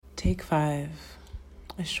Take 5,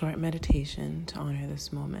 a short meditation to honor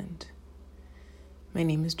this moment. My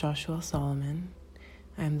name is Joshuelle Solomon.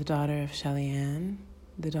 I am the daughter of Shelly Ann,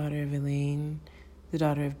 the daughter of Elaine, the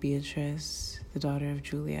daughter of Beatrice, the daughter of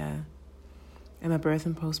Julia. I'm a birth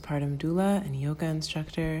and postpartum doula and yoga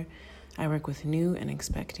instructor. I work with new and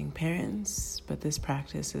expecting parents, but this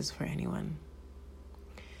practice is for anyone.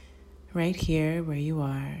 Right here where you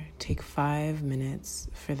are, take 5 minutes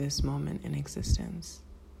for this moment in existence.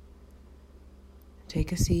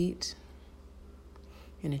 Take a seat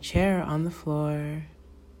in a chair or on the floor.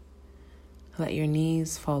 Let your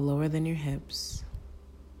knees fall lower than your hips.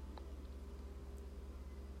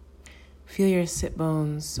 Feel your sit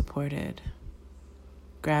bones supported.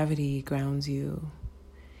 Gravity grounds you.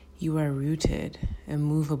 You are rooted,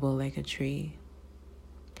 immovable like a tree.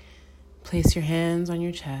 Place your hands on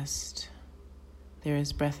your chest. There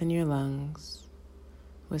is breath in your lungs.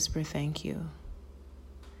 Whisper thank you.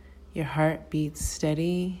 Your heart beats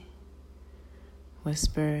steady.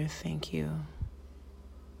 Whisper thank you.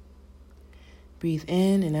 Breathe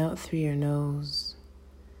in and out through your nose.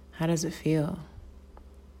 How does it feel?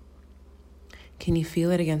 Can you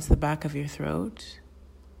feel it against the back of your throat?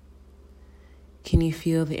 Can you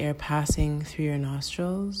feel the air passing through your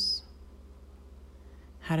nostrils?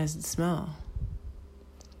 How does it smell?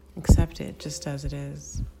 Accept it just as it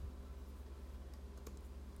is.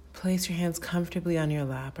 Place your hands comfortably on your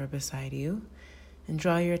lap or beside you and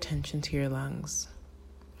draw your attention to your lungs.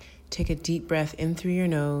 Take a deep breath in through your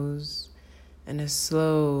nose and a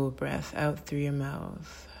slow breath out through your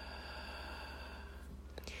mouth.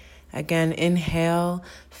 Again, inhale,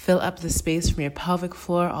 fill up the space from your pelvic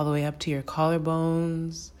floor all the way up to your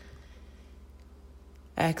collarbones.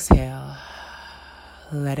 Exhale,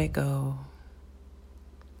 let it go.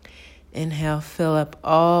 Inhale, fill up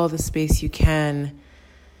all the space you can.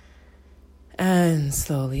 And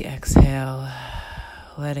slowly exhale,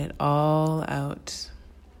 let it all out.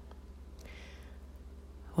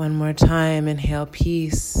 One more time, inhale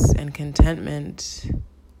peace and contentment.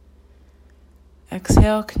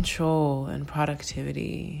 Exhale control and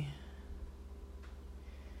productivity.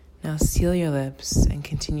 Now seal your lips and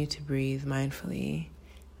continue to breathe mindfully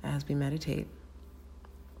as we meditate.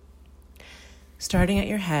 Starting at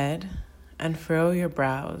your head, unfurrow your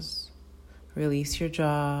brows, release your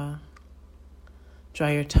jaw. Draw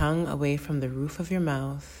your tongue away from the roof of your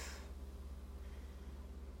mouth.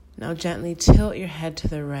 Now gently tilt your head to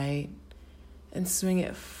the right and swing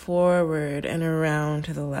it forward and around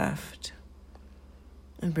to the left.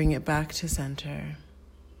 And bring it back to center.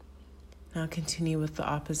 Now continue with the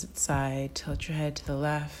opposite side. Tilt your head to the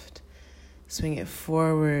left. Swing it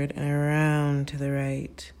forward and around to the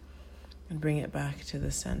right. And bring it back to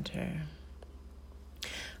the center.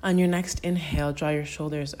 On your next inhale, draw your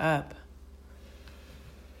shoulders up.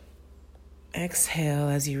 Exhale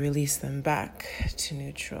as you release them back to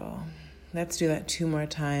neutral. Let's do that 2 more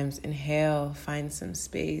times. Inhale, find some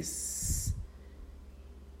space.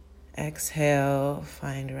 Exhale,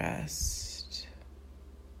 find rest.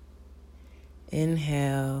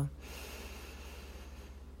 Inhale.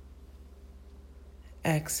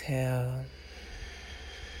 Exhale.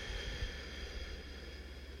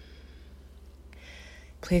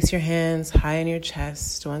 Place your hands high on your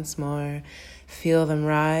chest once more. Feel them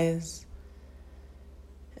rise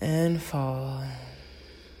and fall.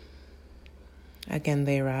 Again,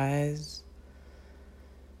 they rise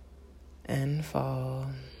and fall.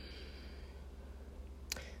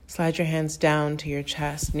 Slide your hands down to your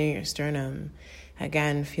chest near your sternum.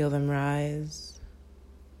 Again, feel them rise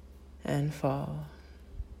and fall.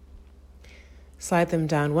 Slide them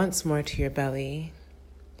down once more to your belly.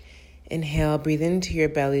 Inhale, breathe into your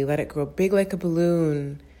belly. Let it grow big like a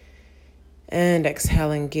balloon. And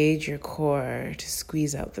exhale, engage your core to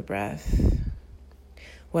squeeze out the breath.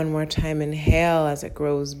 One more time, inhale as it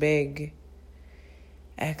grows big.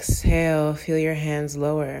 Exhale, feel your hands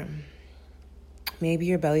lower. Maybe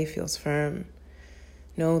your belly feels firm.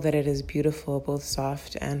 Know that it is beautiful, both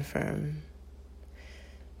soft and firm.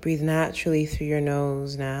 Breathe naturally through your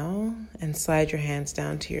nose now and slide your hands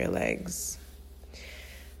down to your legs.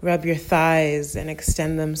 Rub your thighs and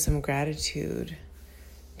extend them some gratitude.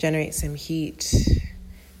 Generate some heat.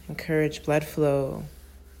 Encourage blood flow.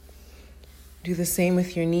 Do the same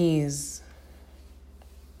with your knees.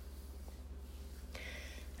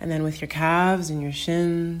 And then with your calves and your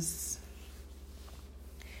shins.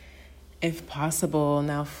 If possible,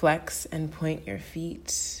 now flex and point your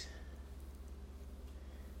feet.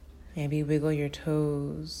 Maybe wiggle your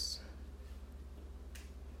toes.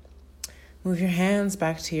 Move your hands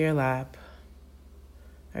back to your lap,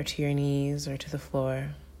 or to your knees, or to the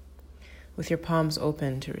floor. with your palms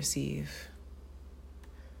open to receive.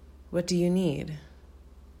 What do you need?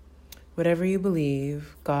 Whatever you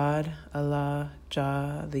believe, God, Allah,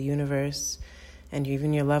 Jah, the universe, and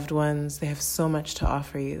even your loved ones, they have so much to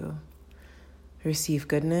offer you. Receive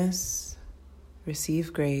goodness,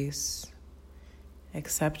 receive grace,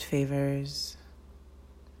 accept favors.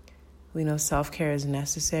 We know self-care is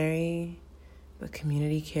necessary, but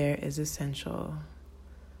community care is essential.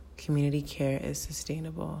 Community care is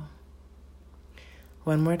sustainable.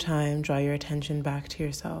 One more time, draw your attention back to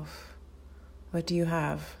yourself. What do you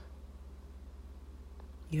have?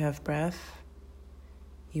 You have breath.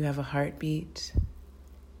 You have a heartbeat.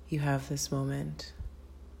 You have this moment.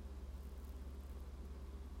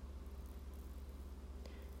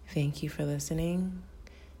 Thank you for listening.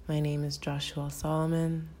 My name is Joshuelle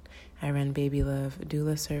Solomon. I run Baby Love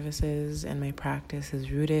doula services, and my practice is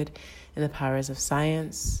rooted in the powers of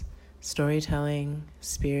science, storytelling,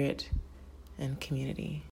 spirit, and community.